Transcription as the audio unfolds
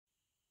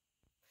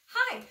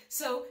Hi,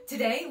 so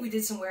today we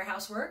did some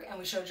warehouse work and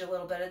we showed you a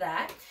little bit of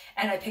that.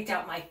 And I picked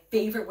out my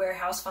favorite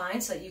warehouse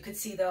finds so that you could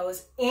see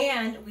those.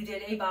 And we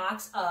did a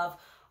box of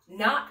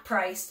not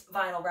priced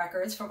vinyl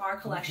records from our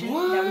collection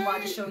that we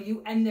wanted to show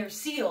you, and they're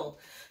sealed.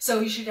 So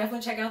you should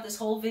definitely check out this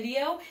whole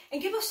video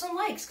and give us some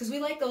likes because we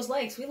like those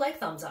likes. We like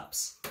thumbs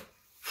ups.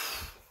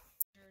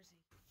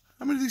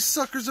 How many of these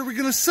suckers are we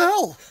going to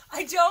sell?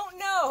 I don't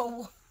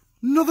know.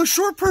 Another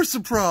short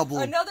person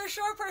problem. Another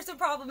short person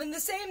problem in the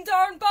same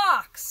darn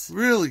box.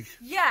 Really?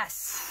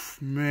 Yes.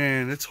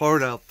 Man, it's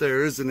hard out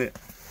there, isn't it?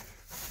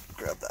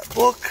 Grab that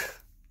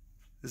book.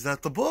 Is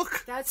that the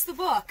book? That's the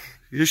book.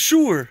 You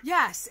sure?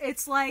 Yes,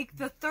 it's like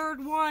the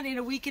third one in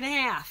a week and a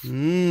half.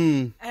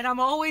 And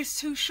I'm always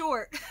too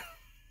short.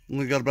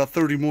 Only got about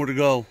 30 more to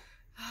go.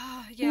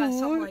 Yeah,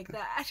 something like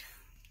that.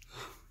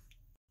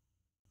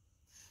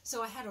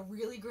 So I had a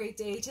really great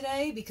day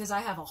today because I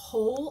have a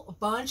whole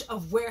bunch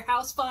of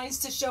warehouse finds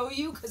to show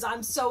you because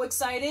I'm so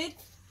excited.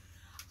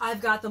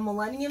 I've got the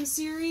Millennium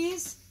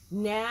Series,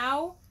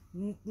 now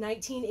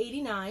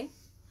 1989,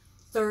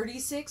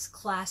 36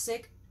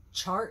 classic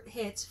chart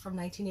hits from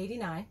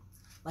 1989,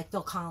 like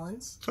Phil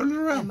Collins Turn it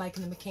around. and Mike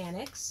and the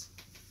Mechanics.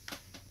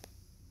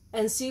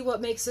 And see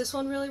what makes this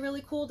one really,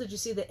 really cool? Did you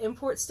see the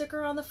import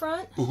sticker on the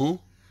front?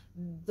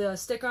 The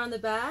sticker on the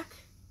back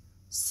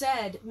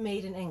said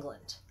made in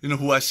England. You know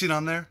who I seen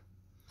on there?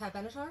 Pat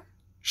Benatar?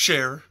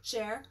 Cher.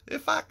 Cher.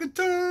 If I could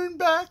turn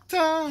back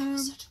time.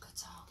 Such a good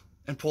song.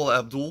 And Paula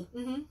Abdul.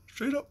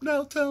 Straight up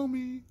now tell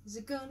me. Is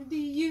it gonna be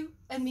you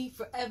and me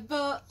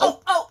forever?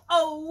 Oh, oh,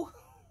 oh!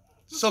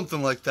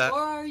 Something like that. Or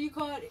are we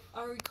caught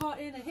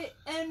in a hit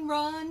and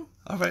run?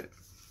 All right.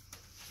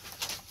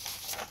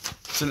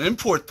 It's an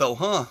import though,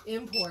 huh?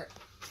 Import.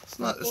 It's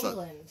not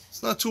England.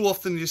 It's not too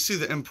often you see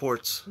the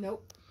imports.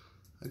 Nope.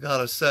 I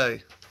gotta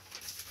say.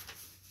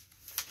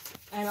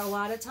 And a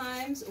lot of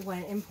times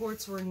when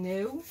imports were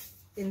new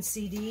in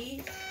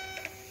CD,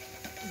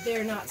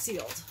 they're not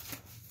sealed.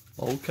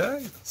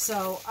 Okay.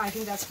 So I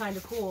think that's kind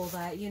of cool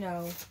that, you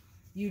know,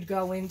 you'd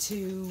go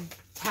into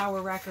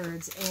Tower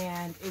Records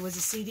and it was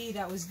a CD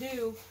that was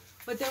new,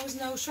 but there was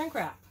no shrink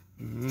wrap.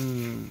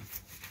 And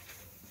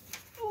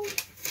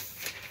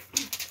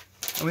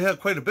we had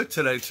quite a bit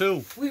today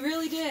too. We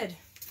really did.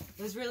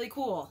 It was really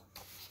cool.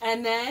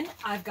 And then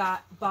I've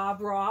got Bob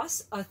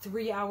Ross, a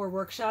 3-hour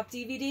workshop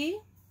DVD.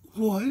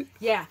 What?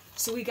 Yeah,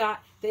 so we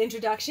got the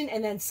introduction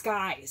and then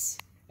skies.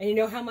 And you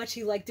know how much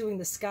he liked doing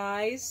the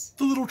skies?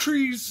 The little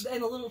trees.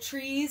 And the little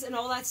trees and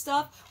all that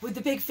stuff with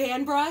the big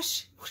fan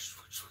brush.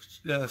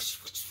 Yes.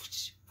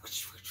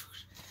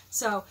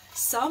 So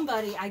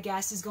somebody, I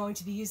guess, is going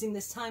to be using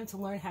this time to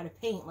learn how to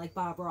paint like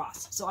Bob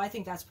Ross. So I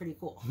think that's pretty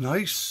cool.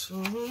 Nice.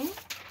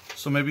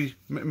 So maybe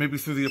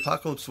through the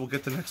apocalypse we'll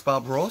get the next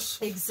Bob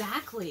Ross?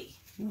 Exactly.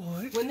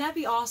 What? Wouldn't that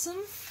be awesome?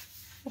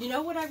 You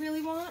know what I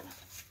really want?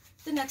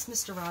 The next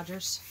Mr.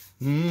 Rogers.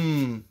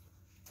 That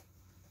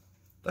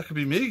could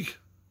be me.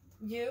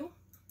 You?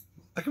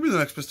 I could be the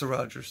next Mr.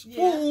 Rogers.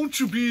 Yeah. Won't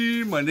you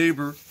be my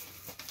neighbor?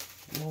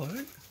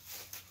 What?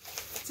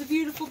 It's a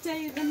beautiful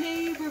day in the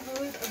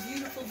neighborhood. A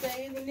beautiful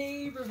day in the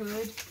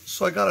neighborhood.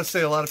 So I gotta say,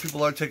 a lot of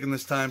people are taking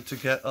this time to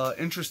get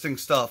interesting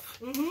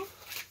stuff.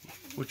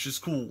 Which is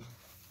cool.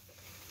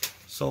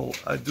 So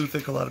I do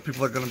think a lot of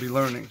people are going to be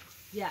learning.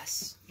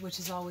 Yes, which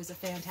is always a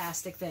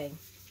fantastic thing.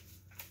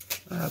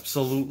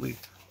 Absolutely.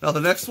 Now the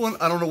next one,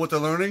 I don't know what they're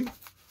learning,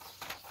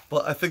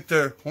 but I think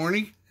they're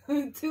horny.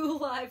 Two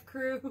Live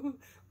Crew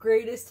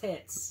greatest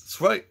hits.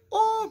 That's right.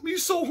 Oh, me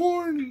so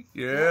horny.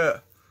 Yeah.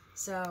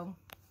 So,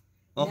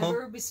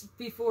 never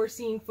before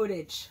seen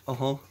footage.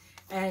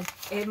 And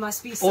it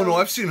must be so... Oh no,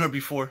 I've seen her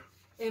before.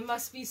 It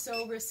must be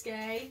so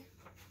risque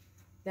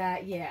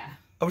that, yeah.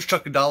 I was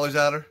chucking dollars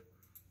at her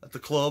at the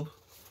club.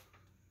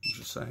 I'm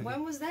just saying.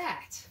 When was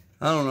that?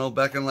 I don't know,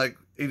 back in like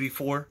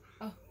 84.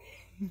 Oh,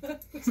 I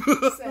was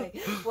going to say,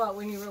 what,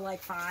 when you were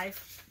like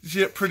 5?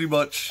 Yeah, pretty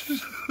much.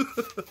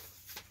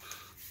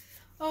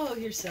 Oh,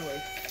 you're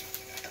silly.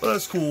 But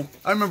that's cool.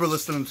 I remember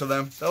listening to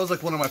them. That was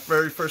like one of my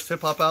very first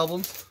hip-hop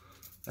albums.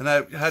 And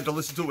I had to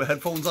listen to it with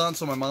headphones on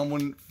so my mom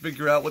wouldn't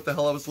figure out what the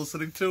hell I was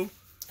listening to.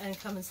 And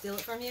come and steal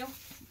it from you?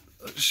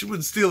 She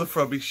wouldn't steal it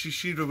from me.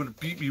 She would have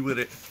beat me with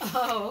it.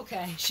 Oh,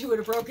 okay. She would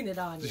have broken it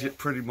on you. Yeah,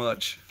 pretty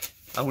much.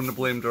 I wouldn't have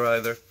blamed her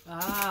either.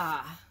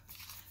 Ah.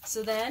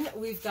 So then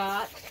we've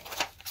got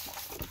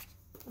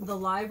the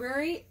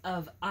library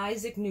of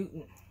Isaac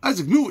Newton.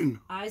 Isaac Newton?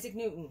 Isaac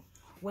Newton.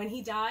 When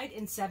he died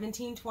in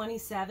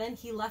 1727,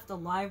 he left a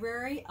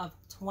library of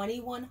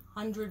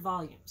 2,100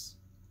 volumes.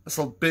 That's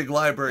a big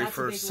library That's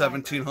for a big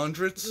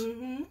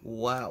 1700s?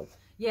 Wow.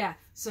 Yeah,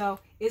 so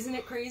isn't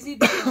it crazy?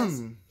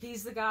 Because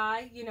he's the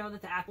guy, you know,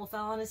 that the apple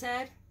fell on his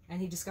head and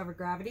he discovered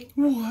gravity.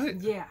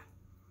 What? Yeah.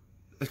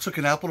 It took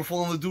an apple to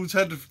fall on the dude's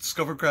head to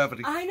discover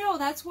gravity. I know,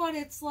 that's what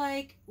it's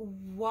like.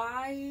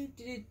 Why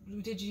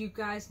did you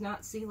guys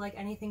not see like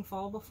anything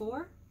fall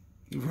before?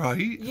 Right.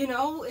 You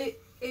know,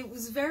 it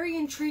was a very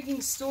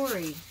intriguing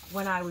story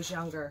when I was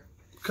younger.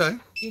 Okay.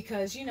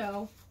 Because, you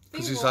know...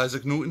 Because he's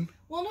Isaac Newton?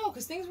 Well, no,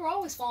 because things were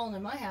always falling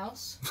in my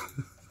house.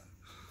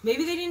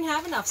 Maybe they didn't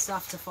have enough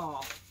stuff to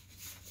fall.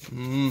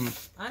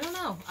 I don't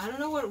know. I don't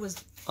know what it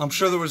was. I'm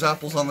sure there was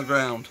apples on the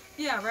ground.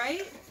 Yeah,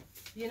 right?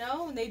 You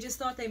know, and they just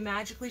thought they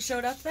magically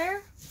showed up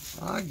there?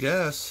 I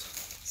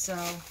guess. So,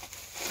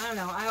 I don't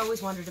know. I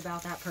always wondered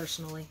about that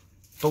personally.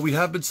 But we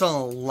have been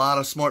selling a lot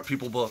of smart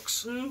people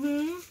books.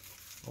 Mm-hmm.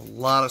 A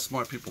lot of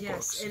smart people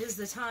books. Yes, it is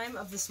the time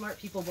of the smart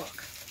people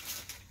book.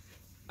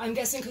 I'm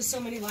guessing because so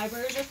many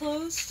libraries are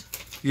closed.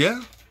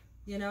 Yeah.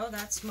 You know,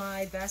 that's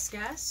my best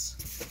guess.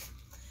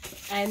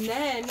 And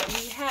then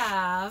we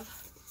have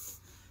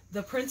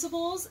the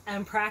principles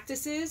and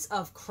practices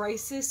of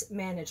crisis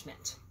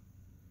management.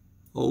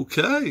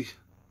 Okay.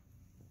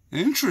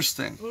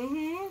 Interesting.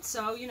 Mm-hmm.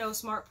 So, you know,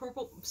 smart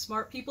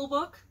people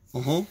book.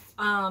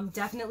 Uh-huh.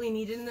 Definitely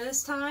needed in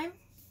this time.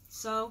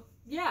 So,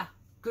 yeah,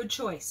 good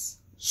choice.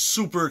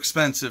 Super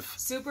expensive.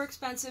 Super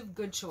expensive,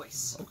 good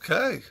choice.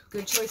 Okay.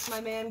 Good choice,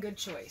 my man, good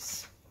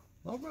choice.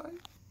 All right.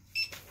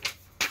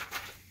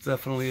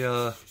 Definitely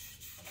a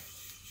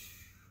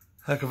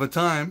heck of a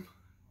time.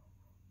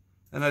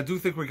 And I do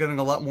think we're getting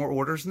a lot more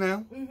orders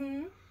now.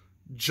 Mm-hmm.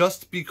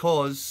 Just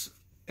because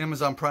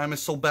Amazon Prime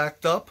is so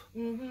backed up.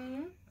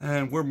 Mm-hmm.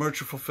 And we're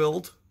merchant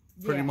fulfilled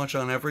pretty much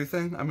on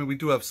everything. I mean, we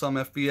do have some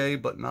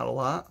FBA, but not a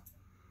lot.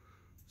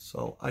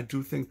 So I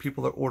do think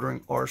people are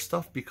ordering our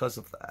stuff because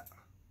of that.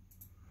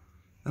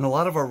 And a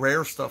lot of our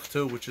rare stuff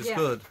too, which is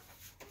good.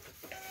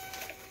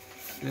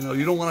 You know,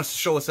 you don't want us to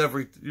show us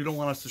you don't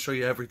want us to show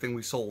you everything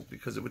we sold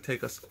because it would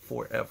take us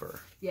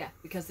forever. Yeah,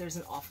 because there's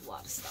an awful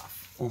lot of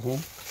stuff.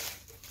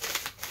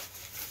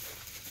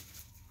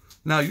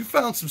 Now you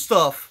found some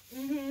stuff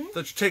that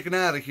you're taking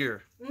out of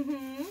here.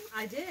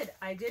 I did.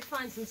 I did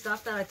find some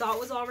stuff that I thought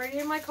was already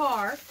in my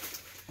car,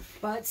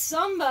 but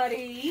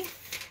somebody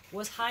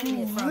was hiding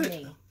it from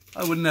me.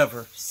 I would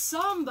never.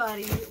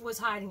 Somebody was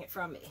hiding it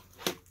from me.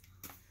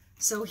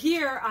 So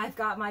here I've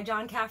got my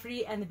John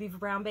Cafferty and the Beaver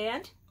Brown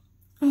Band.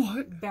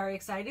 What? Very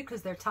excited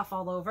because they're tough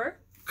all over.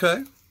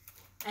 Okay.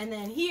 And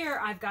then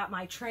here I've got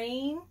my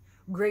Train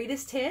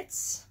Greatest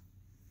Hits.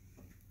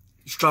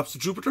 Drops to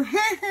Jupiter.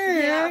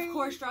 Yeah, of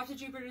course, Drop to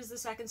Jupiter is the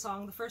second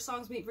song. The first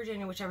song's Meet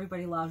Virginia, which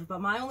everybody loved.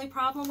 But my only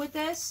problem with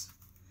this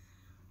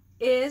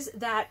is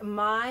that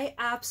my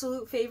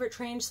absolute favorite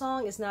Train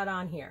song is not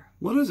on here.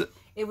 What is it?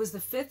 It was the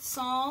 5th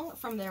song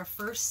from their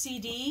first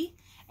CD,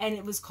 and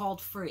it was called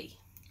Free.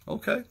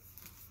 Okay.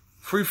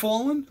 Free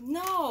Falling?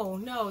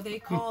 No, they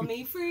call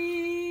me free,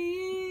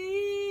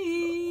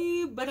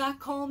 but I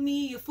call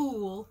me a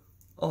fool.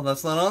 Oh,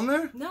 that's not on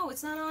there? No,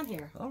 it's not on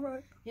here. All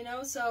right. You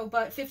know, so,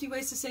 but 50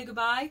 Ways to Say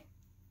Goodbye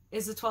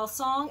is the 12th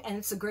song, and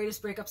it's the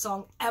greatest breakup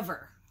song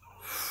ever.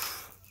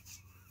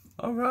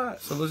 All right.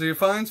 So those are your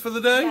finds for the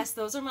day? Yes,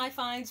 those are my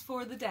finds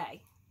for the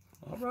day.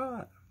 All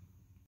right.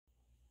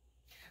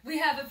 We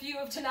have a few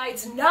of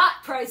tonight's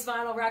not priced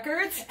vinyl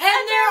records, and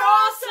they're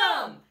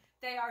awesome!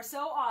 They are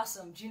so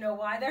awesome. Do you know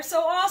why they're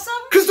so awesome?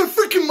 Because they're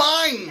freaking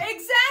mine!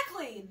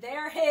 Exactly!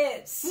 They're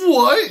his.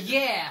 What?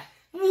 Yeah.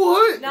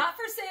 What? Not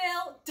for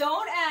sale.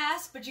 Don't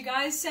ask, but you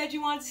guys said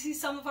you wanted to see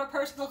some of our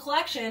personal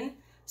collection,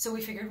 so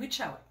we figured we'd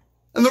show it.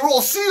 And they're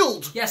all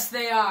sealed! Yes,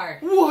 they are.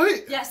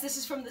 What? Yes, this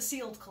is from the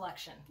sealed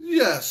collection.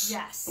 Yes.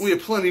 Yes. And we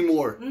have plenty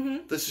more.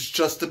 This is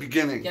just the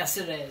beginning. Yes,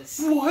 it is.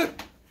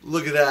 What?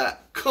 Look at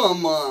that.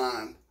 Come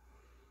on.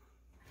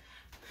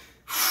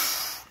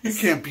 You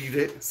can't beat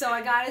it. So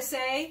I gotta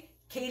say,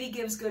 Katie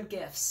gives good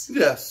gifts.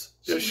 Yes.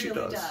 Yes, she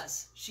really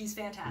does. She's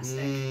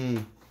fantastic.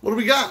 What do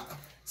we got?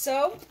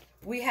 So,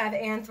 we have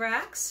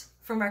Anthrax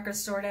from Record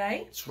Store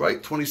Day. That's right,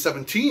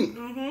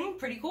 2017.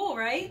 Pretty cool,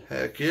 right?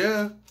 Heck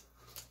yeah.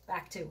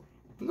 Back to.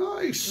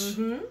 Nice.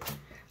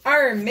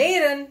 Iron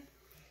Maiden.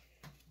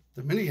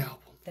 The mini album.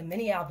 The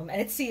mini album. And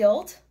it's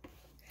sealed.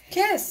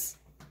 Kiss.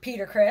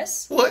 Peter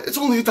Criss. What? It's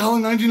only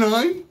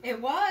 $1.99?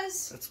 It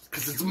was. That's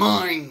because it's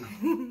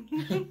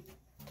mine.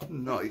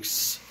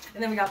 Nice.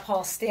 And then we got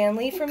Paul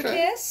Stanley from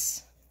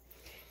Kiss.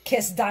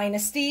 Kiss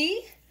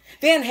Dynasty.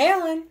 Van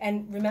Halen.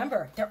 And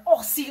remember, they're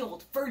all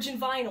sealed. Virgin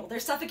vinyl. They're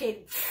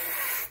suffocating.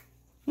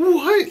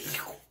 What?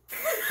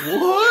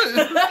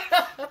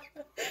 What?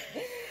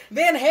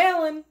 Van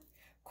Halen.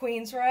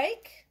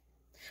 Queensryche.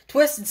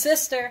 Twisted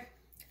Sister.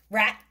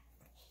 Rat.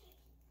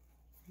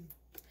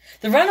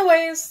 The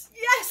Runaways.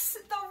 Yes,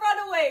 the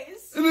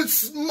Runaways. And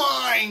it's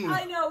mine.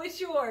 I know, it's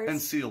yours. And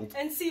sealed.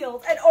 And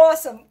sealed. And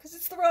awesome, because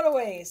it's the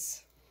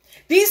Runaways.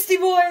 Beastie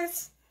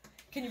Boys.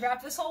 Can you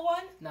wrap this whole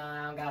one? No,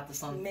 I don't got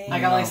this one. Man. I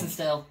got licensed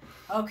still.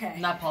 Okay.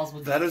 Not Paul's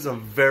with That is a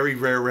very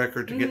rare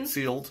record to get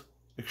sealed.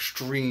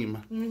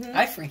 Extreme.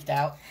 I freaked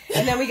out.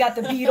 And then we got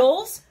the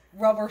Beatles.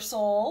 Rubber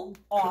Soul.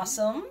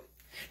 Awesome.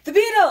 The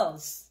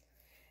Beatles.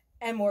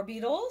 And more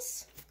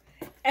Beatles.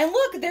 And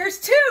look, there's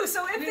 2,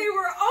 so if they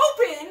were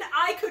open,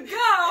 I could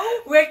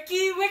go.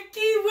 Wiki,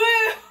 wiki,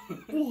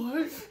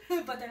 woo.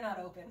 What? But they're not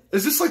open.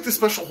 Is this like the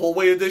special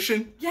hallway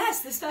edition?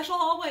 Yes, the special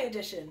hallway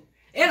edition.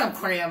 And I'm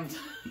crammed.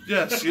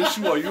 Yes, yes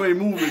you are. You ain't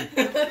moving.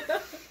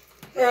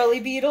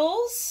 Early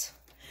Beatles.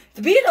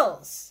 The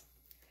Beatles.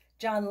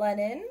 John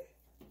Lennon.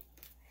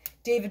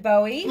 David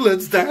Bowie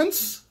Let's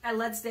dance. at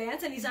Let's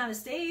Dance, and he's on a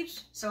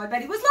stage, so I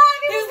bet he was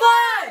live. He was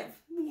live.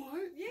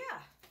 What? Yeah.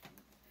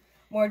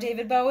 More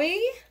David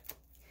Bowie.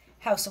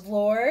 House of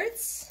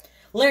Lords.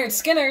 Leonard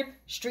Skinner.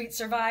 Street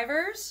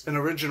Survivors. An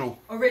original.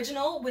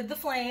 Original with the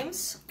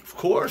Flames. Of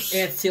course.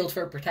 And it's sealed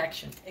for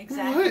protection.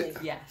 Exactly. Right.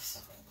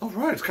 Yes. All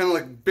right. It's kind of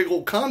like a big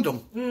old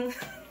condom.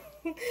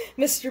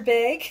 Mr.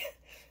 Big.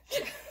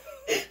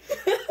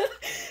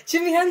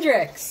 Jimi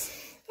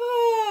Hendrix.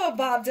 Oh,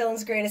 Bob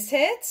Dylan's Greatest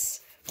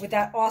Hits with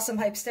that awesome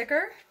hype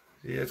sticker.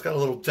 Yeah, it's got a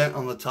little dent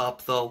on the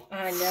top, though.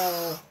 I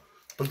know.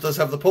 But it does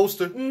have the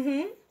poster.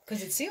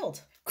 Because it's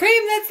sealed.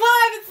 Cream, that's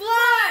live! It's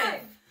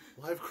live!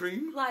 Live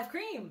cream. Live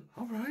cream.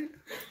 All right.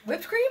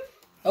 Whipped cream.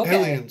 Okay.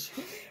 Aliens.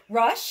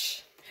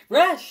 Rush.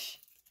 Rush.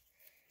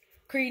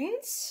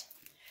 Credence.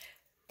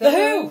 The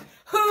Who.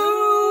 Who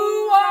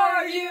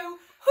are you?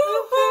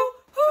 Who?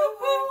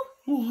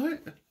 What?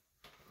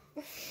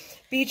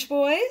 Beach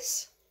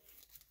Boys.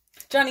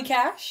 Johnny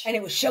Cash. And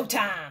it was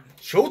Showtime.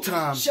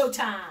 Showtime.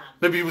 Showtime.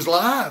 Maybe he was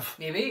live.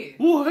 Maybe.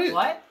 What?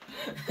 What?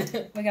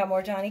 We got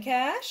more Johnny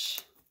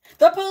Cash.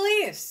 The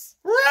Police.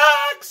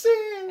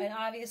 Roxanne. And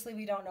obviously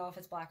we don't know if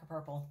it's black or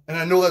purple. And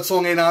I know that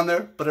song ain't on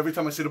there, but every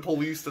time I see the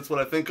Police, that's what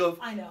I think of.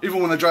 I know.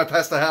 Even when I drive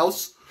past the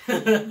house.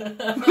 I'm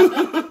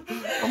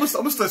gonna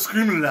start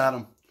screaming it at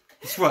him.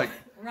 That's right.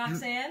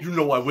 Roxanne. You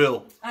know I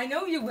will. I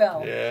know you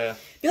will. Yeah.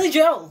 Billy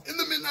Joel. In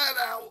the midnight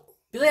hour.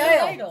 Billy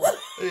Idol. Idol.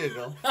 There you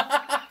go.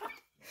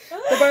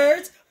 The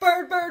Birds.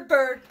 Bird, bird,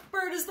 bird.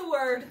 Bird is the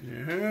word.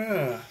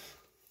 Yeah.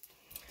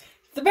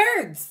 The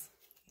Birds.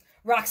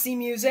 Roxy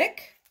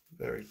Music.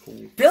 Very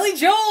cool. Billy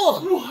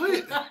Joel.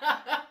 What?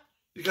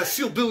 You got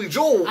sealed Billy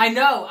Joel. I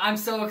know. I'm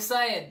so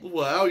excited.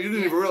 Wow, you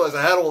didn't even realize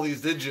I had all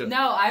these, did you?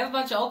 No, I have a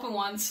bunch of open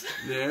ones.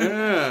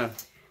 Yeah.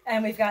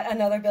 And we've got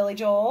another Billy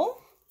Joel.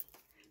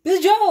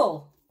 Billy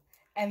Joel.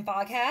 And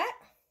Foghat.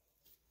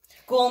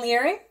 Golden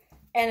Earring.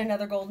 And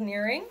another golden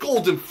earring.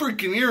 Golden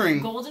freaking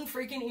earring. Golden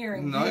freaking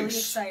earring. Nice. Really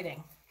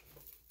exciting.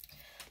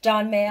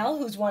 John Mayall,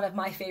 who's one of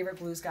my favorite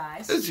blues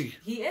guys. Is he?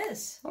 He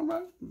is. All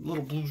right.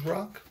 Little blues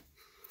rock.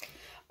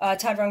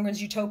 Todd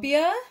Rundgren's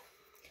Utopia.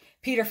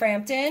 Peter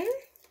Frampton.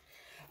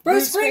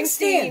 Bruce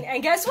Springsteen.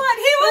 And guess what?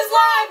 He was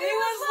live! He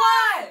was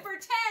live! For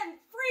 10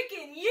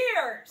 freaking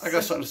years! I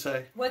got something to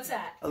say. What's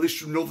that? At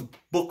least you know the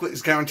booklet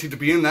is guaranteed to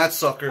be in that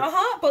sucker.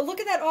 Uh-huh, but look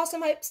at that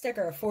awesome hype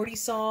sticker. 40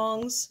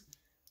 songs.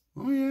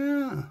 Oh,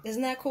 yeah.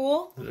 Isn't that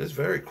cool? It is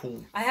very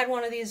cool. I had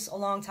one of these a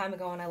long time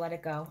ago and I let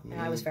it go. And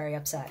I was very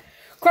upset.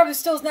 Crosby,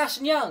 Stills, Nash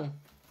and Young.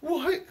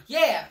 What?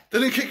 Yeah. They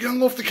didn't kick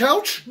Young off the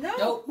couch? No,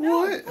 Nope. no.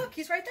 What? Look,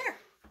 he's right there.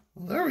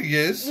 Well, there he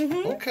is.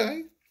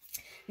 Okay.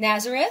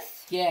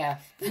 Nazareth. Yeah.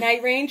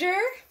 Night Ranger.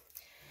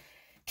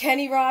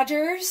 Kenny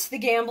Rogers, the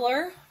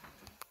gambler.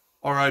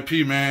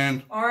 R.I.P.,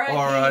 man. R.I.P.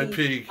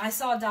 R.I.P. I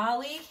saw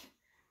Dolly,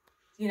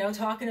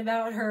 talking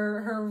about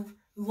her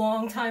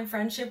long-time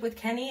friendship with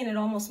Kenny, and it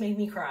almost made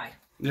me cry.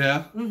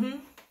 Yeah? Mm-hmm.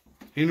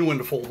 He knew when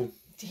to fold them.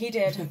 He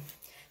did.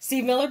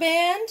 Steve Miller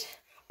Band,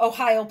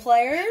 Ohio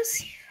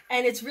Players,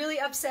 and it's really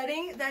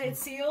upsetting that it's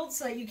sealed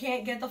so that you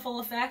can't get the full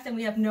effect, and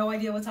we have no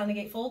idea what's on the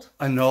gatefold.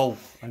 I know.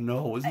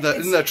 Isn't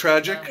that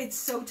tragic? It's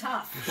so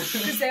tough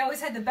because they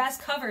always had the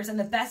best covers and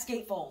the best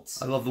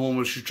gatefolds. I love the one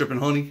where she's dripping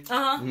honey.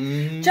 Uh-huh.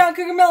 John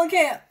Cougar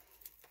Mellencamp.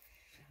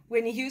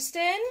 Whitney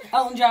Houston,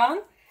 Elton John.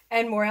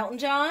 and more Elton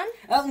John,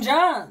 Elton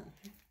John.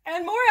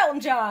 and more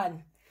Elton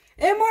John.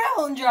 And more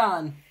Elton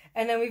John.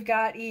 And then we've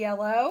got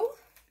ELO.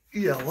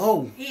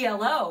 ELO.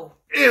 ELO.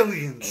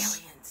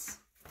 Aliens. Aliens.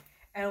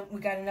 And we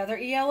got another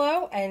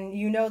ELO, and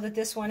you know that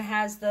this one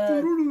has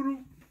the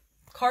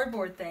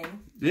cardboard thing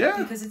Yeah.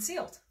 because it's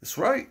sealed. That's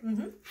right.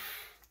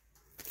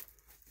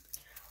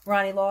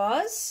 Ronnie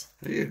Laws,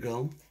 There you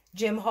go.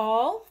 Jim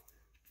Hall,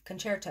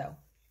 Concerto.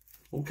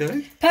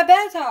 Okay. Pat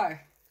Benatar.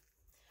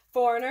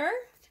 Foreigner,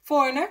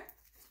 Foreigner.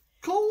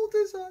 Cold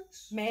as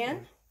ice.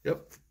 Man,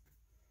 Yep.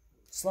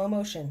 Slow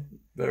Motion.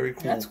 Very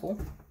cool. That's cool.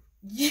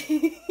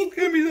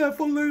 Give me that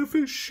fillet of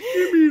fish.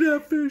 Give me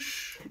that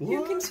fish. You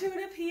What? can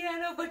tune a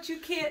piano, but you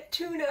can't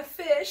tune a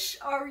fish.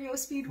 REO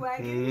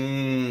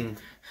Speedwagon.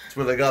 That's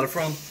where they got it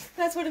from.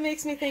 That's what it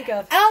makes me think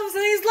of. Elvis,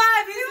 and he's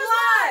live. He's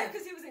live.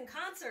 Because he was in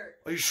concert.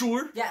 Are you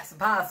sure? Yes, I'm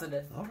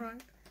positive. All right.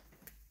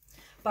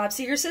 Bob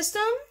Seger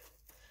System.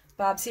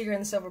 Bob Seger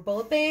and the Silver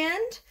Bullet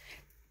Band.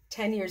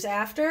 10 Years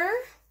After.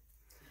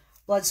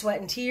 Blood, Sweat,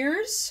 and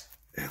Tears.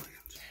 Aliens.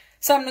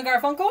 Simon and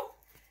Garfunkel.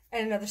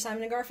 And another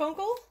Simon and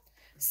Garfunkel.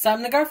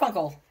 Simon and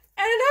Garfunkel.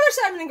 And another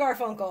Simon and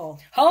Garfunkel.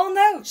 Whole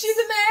Notes. She's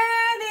a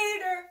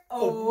man-eater.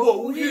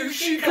 Oh, here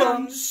she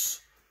comes.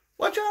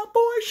 Watch out,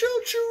 boy,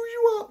 she'll chew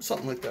you up.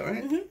 Something like that,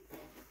 right?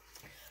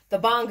 The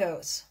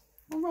Bongos.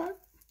 All right.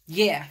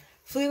 Yeah.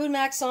 Fleetwood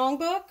Mac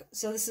Songbook.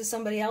 So this is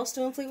somebody else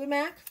doing Fleetwood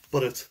Mac?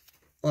 But it's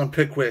on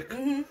Pickwick.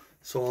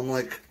 So I'm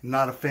like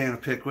not a fan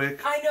of Pickwick.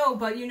 I know,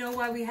 but you know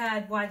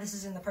why this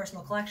is in the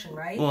personal collection,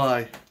 right?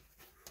 Why?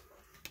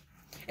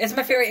 It's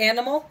my favorite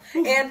animal.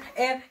 And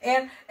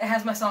it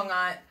has my song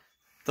on it.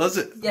 Does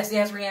it? Yes, it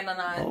has Rhianna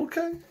on it.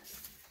 Okay.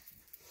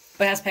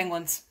 But it has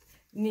penguins.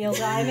 Neil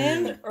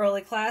Diamond,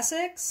 Early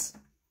Classics.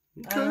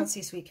 I don't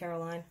see Sweet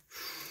Caroline.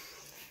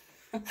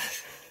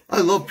 I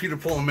love Peter,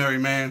 Paul, and Mary,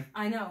 man.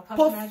 I know.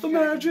 Puff the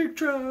Magic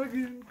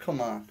Dragon.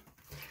 Come on.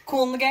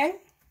 Cool in the Gang.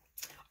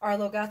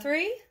 Arlo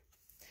Guthrie.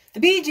 The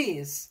Bee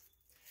Gees.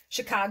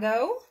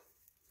 Chicago.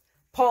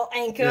 Paul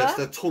Anka. Yes,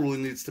 that totally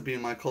needs to be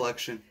in my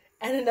collection.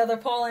 And another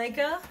Paul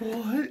Anka.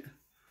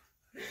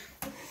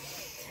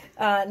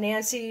 What?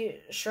 Nancy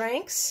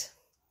Shranks.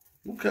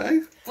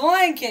 Okay. The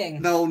Lion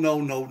King. No.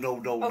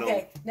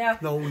 Okay, now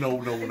No.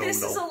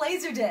 this is a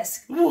laser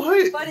disc,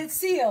 What? but it's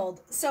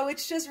sealed, so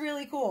it's just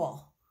really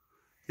cool.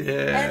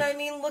 Yeah. And I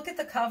mean, look at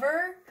the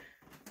cover.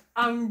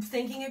 I'm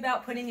thinking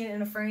about putting it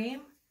in a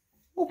frame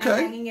and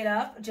Okay. hanging it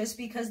up, just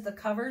because the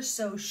cover's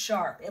so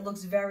sharp. It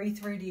looks very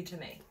 3D to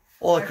me.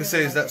 All I can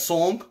say is that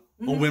song,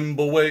 A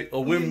Wimbleway, A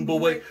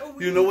Wimbleway.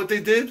 You know what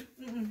they did?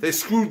 They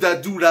screwed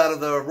that dude out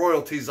of the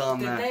royalties on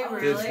Did that. they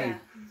really? Disney.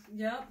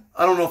 Yep.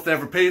 I don't know if they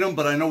ever paid him,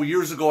 but I know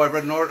years ago I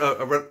read an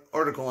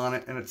article on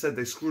it, and it said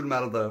they screwed him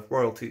out of the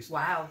royalties.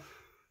 Wow.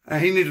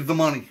 And he needed the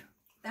money.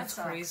 That's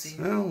sucks. crazy.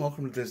 Well,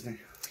 welcome to Disney.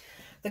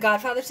 The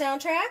Godfather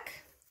soundtrack,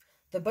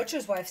 The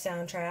Butcher's Wife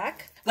soundtrack,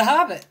 The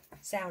Hobbit.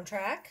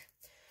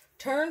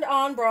 Turned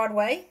on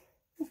Broadway,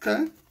 Okay.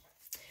 and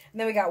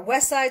then we got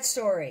West Side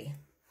Story.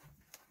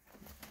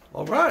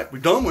 All right. We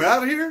done? We're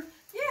out of here?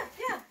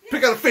 Yeah.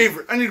 Pick out a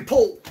favorite. I need a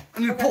poll.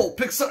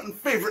 Pick something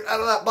favorite out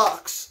of that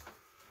box.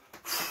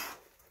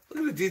 Look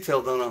at the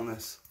detail done on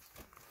this.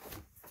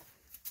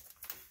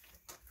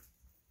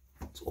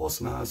 It's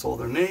awesome. It has all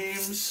their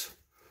names.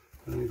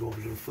 And then you go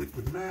over to the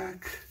Fleetwood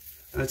Mac.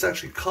 And it's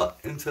actually cut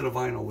into the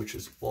vinyl, which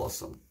is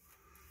awesome.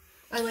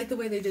 I like the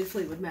way they did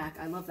Fleetwood Mac.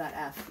 I love that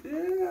F.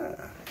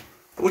 Yeah.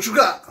 What you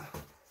got?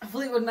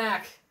 Fleetwood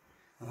Mac.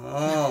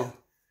 Oh.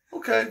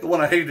 Okay. The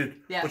one I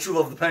hated. Yeah. But you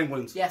love the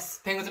Penguins. Yes,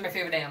 penguins are my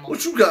favorite animal.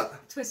 What you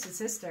got? Twisted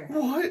Sister.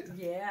 What?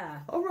 Yeah.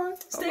 All right.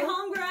 Stay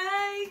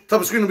hungry. Top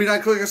of screen will be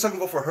 9 click. I can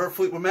vote for her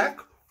Fleetwood Mac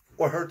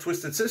or her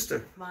Twisted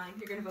Sister. Mine.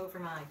 You're going to vote for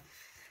mine.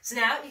 So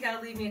now you got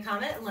to leave me a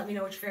comment and let me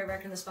know what your favorite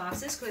record in this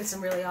box is. 'Cause it's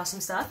some really awesome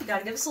stuff. You got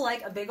to give us a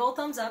like, a big old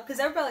thumbs up, because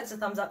everybody likes a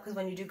thumbs up, because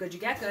when you do good, you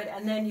get good.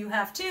 And then you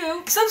have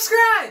to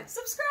Subscribe!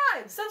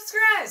 subscribe.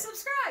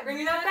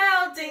 Ring that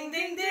bell. Ding,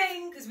 ding,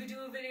 ding. Because we do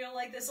a video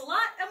like this a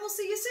lot, and we'll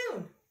see you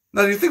soon.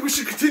 Now, do you think we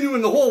should continue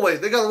in the hallway?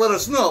 They gotta let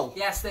us know.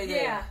 Yes, they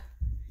did. Yeah.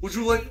 Would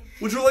you like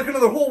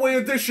another hallway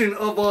edition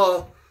of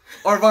our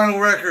vinyl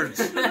records?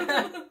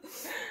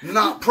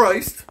 Not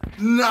priced,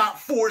 not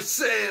for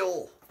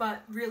sale.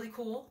 But really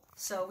cool.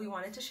 So we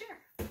wanted to share.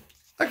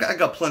 I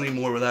got plenty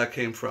more where that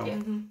came from.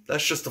 Yeah.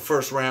 That's just the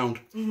first round.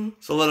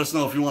 So let us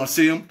know if you want to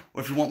see them,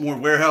 or if you want more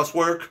warehouse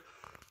work,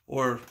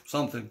 or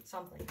something.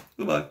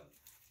 Goodbye.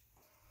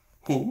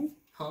 Who?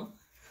 Huh?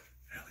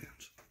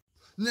 Aliens.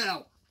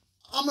 Now,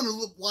 I'm gonna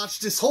watch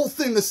this whole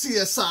thing of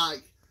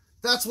CSI.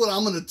 That's what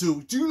I'm gonna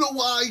do. Do you know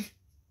why?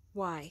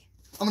 Why?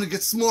 I'm gonna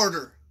get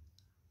smarter.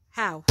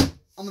 How?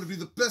 I'm gonna be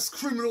the best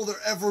criminal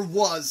there ever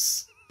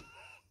was.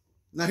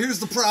 Now here's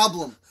the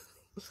problem.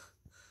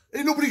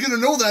 Ain't nobody gonna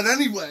know that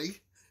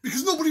anyway,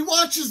 because nobody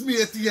watches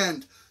me at the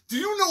end. Do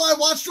you know I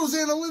watch those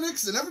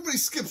analytics and everybody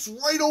skips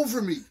right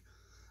over me?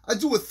 I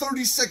do a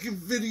 30-second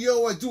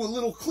video, I do a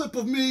little clip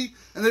of me,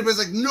 and everybody's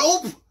like,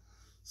 nope.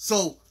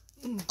 So,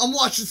 I'm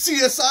watching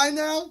CSI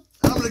now,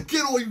 and I'm gonna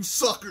get all you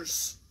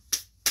suckers.